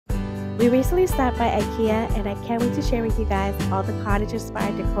We recently stopped by Ikea and I can't wait to share with you guys all the cottage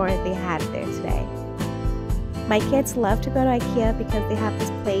inspired decor they had there today. My kids love to go to Ikea because they have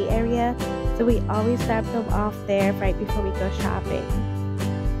this play area, so we always drop them off there right before we go shopping.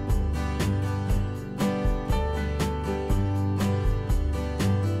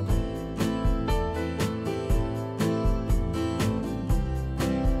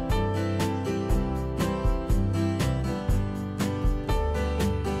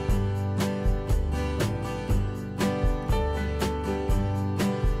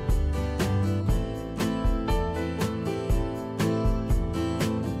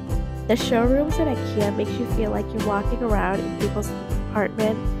 The showrooms at Ikea makes you feel like you're walking around in people's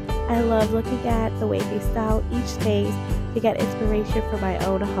apartment. I love looking at the way they style each space to get inspiration for my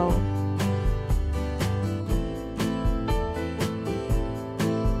own home.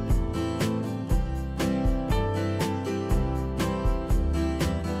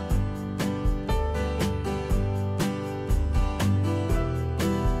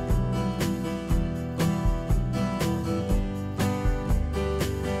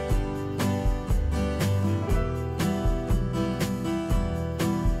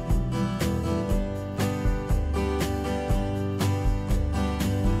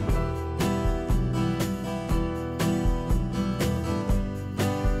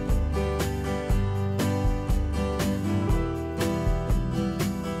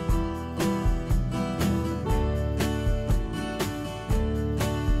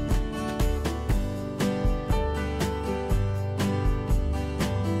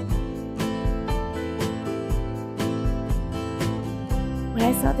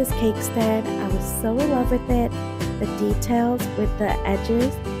 When I saw this cake stand, I was so in love with it. The details with the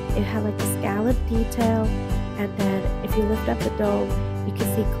edges, it had like a scallop detail, and then if you lift up the dome, you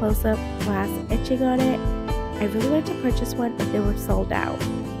can see close-up glass etching on it. I really wanted to purchase one, but they were sold out.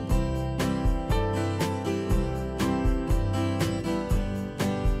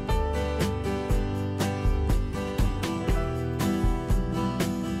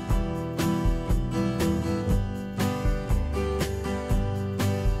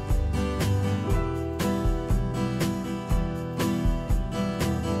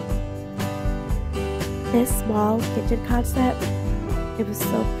 This small kitchen concept, it was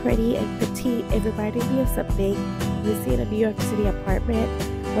so pretty and petite. It reminded me of something you see in a New York City apartment.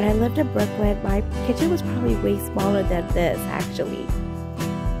 When I lived in Brooklyn, my kitchen was probably way smaller than this actually.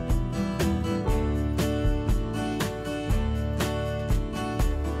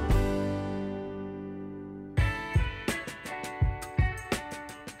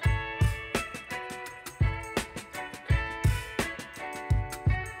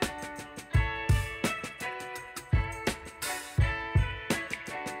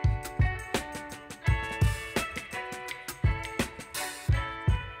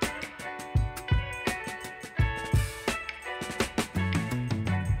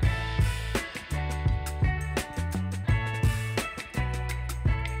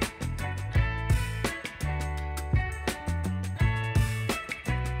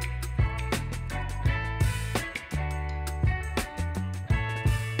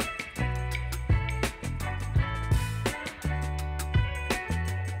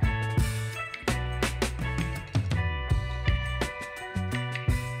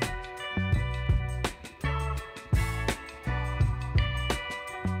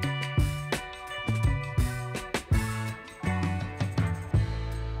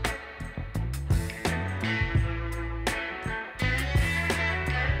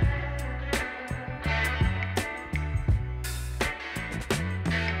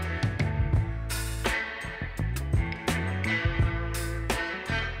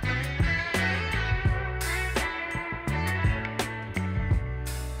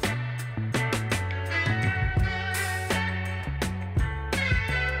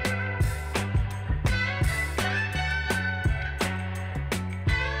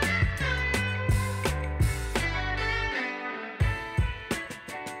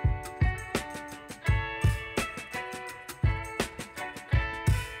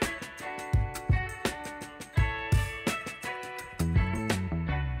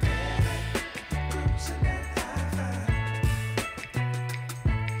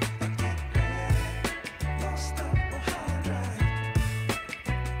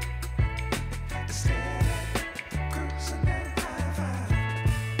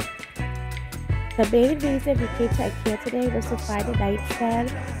 The main reason we came to Ikea today was to find a nightstand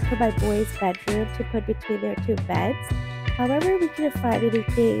for my boys' bedroom to put between their two beds. However, we couldn't find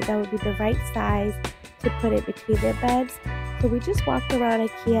anything that would be the right size to put it between their beds. So we just walked around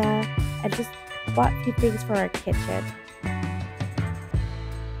Ikea and just bought a few things for our kitchen.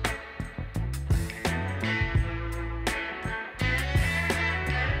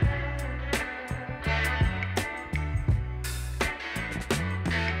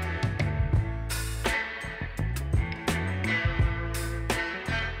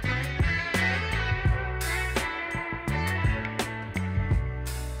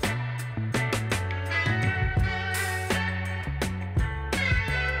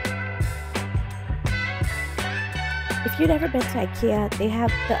 you've never been to Ikea, they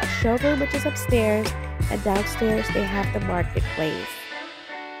have the showroom, which is upstairs, and downstairs they have the marketplace.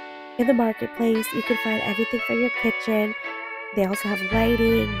 In the marketplace, you can find everything for your kitchen. They also have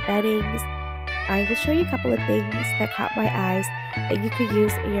lighting, beddings. I will show you a couple of things that caught my eyes that you could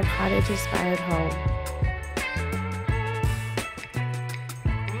use in your cottage inspired home.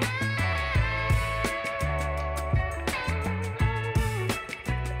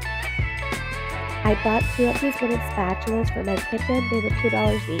 I bought 2 of these wooden spatulas for my kitchen. They were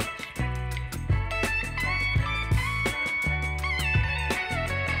 $2 each.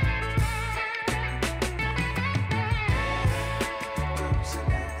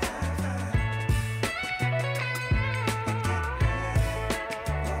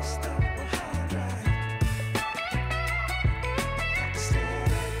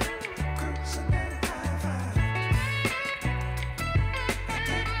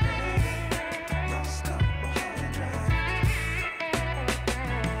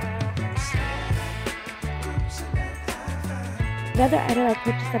 Another item I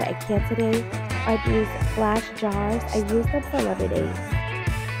purchased at Ikea today are these glass jars. I use them for lemonade.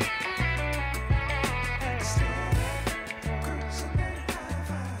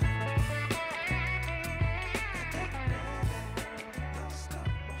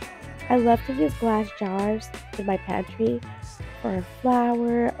 I love to use glass jars in my pantry for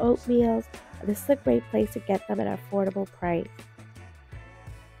flour, oatmeal. This is a great place to get them at an affordable price.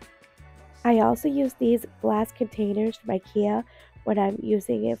 I also use these glass containers from Ikea when I'm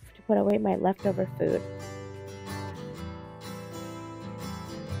using it to put away my leftover food.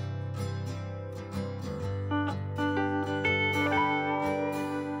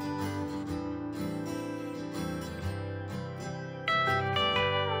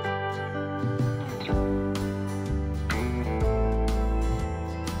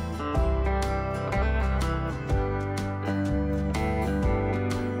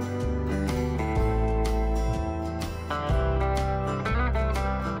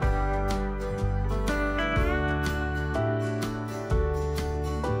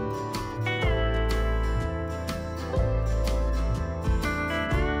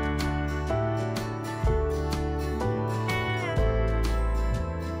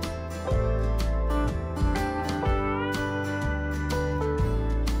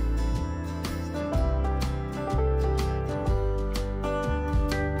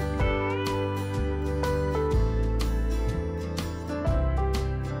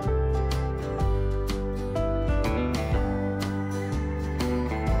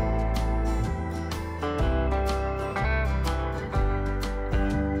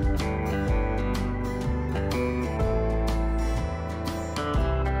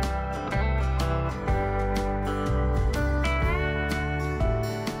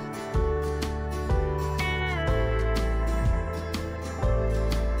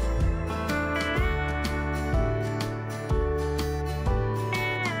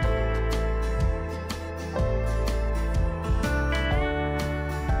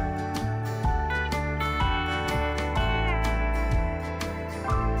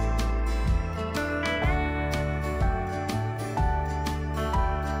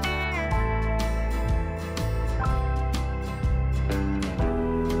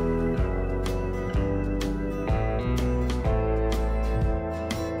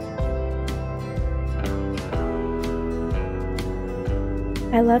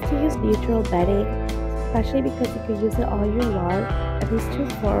 I love to use neutral bedding, especially because you can use it all year long, and these 2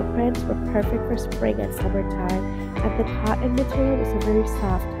 floral prints were perfect for spring and summertime, and the cotton material was a very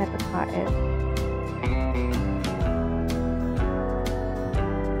soft type of cotton.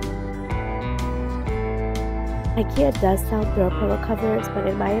 Ikea does sell throw pillow covers, but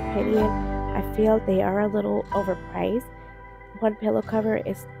in my opinion, I feel they are a little overpriced. One pillow cover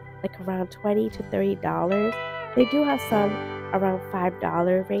is like around $20 to $30. They do have some around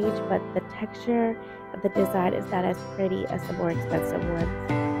 $5 range, but the texture and the design is not as pretty as the more expensive ones.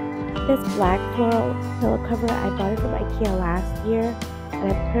 This black floral pillow cover, I bought it from Ikea last year,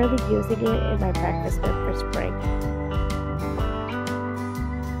 and I'm currently using it in my breakfast nook for spring.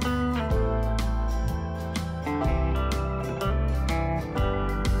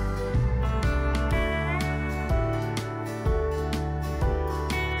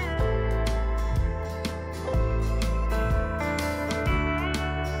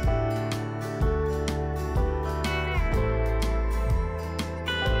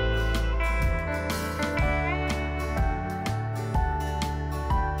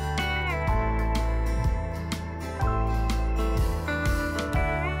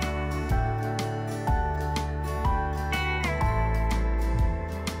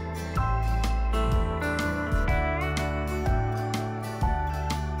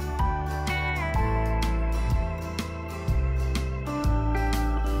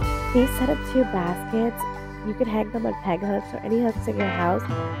 These set of 2 baskets, you could hang them on peg hooks or any hooks in your house,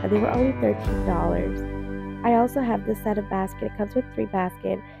 and they were only $13. I also have this set of basket. It comes with 3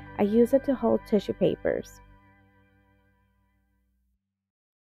 baskets. I use it to hold tissue papers.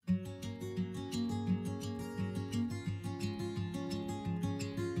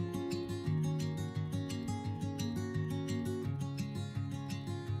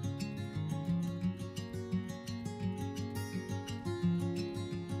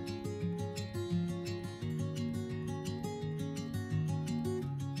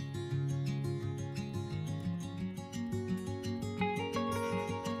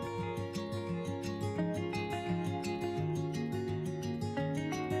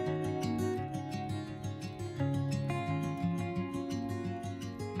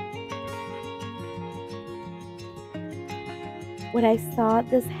 When I saw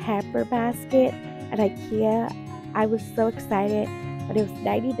this hamper basket at Ikea, I was so excited, but it was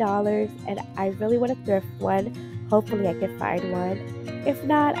 $90 and I really want to thrift one. Hopefully I can find one. If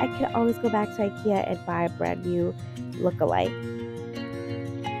not, I can always go back to Ikea and buy a brand new look-alike.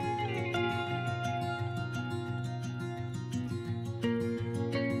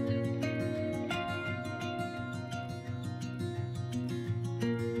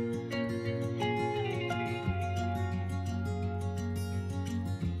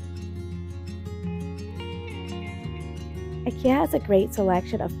 Ikea has a great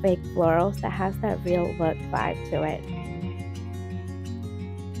selection of fake florals that has that real look vibe to it.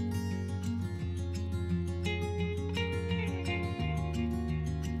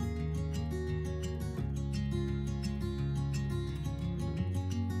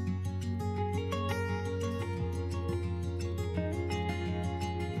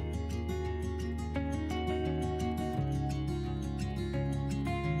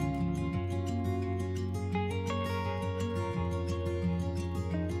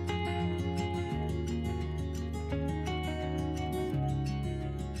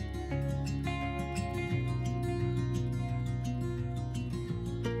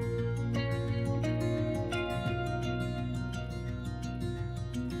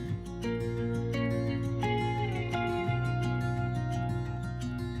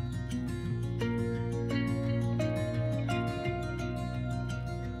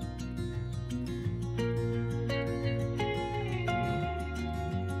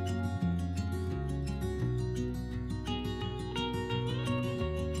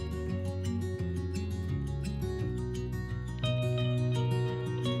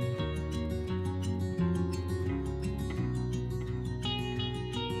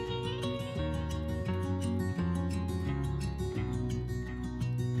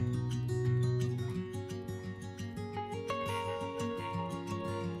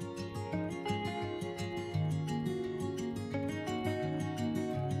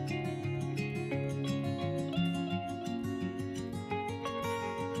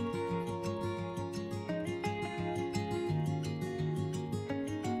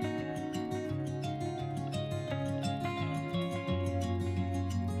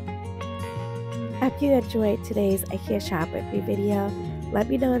 Hope you enjoyed today's Ikea Shop With Me video. Let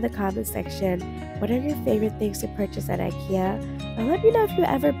me know in the comment section what are your favorite things to purchase at Ikea, or let me know if you've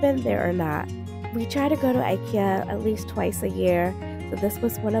ever been there or not. We try to go to Ikea at least twice a year, so this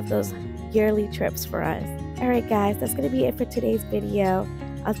was one of those yearly trips for us. Alright guys, that's going to be it for today's video.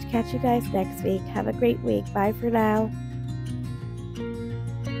 I'll catch you guys next week. Have a great week. Bye for now.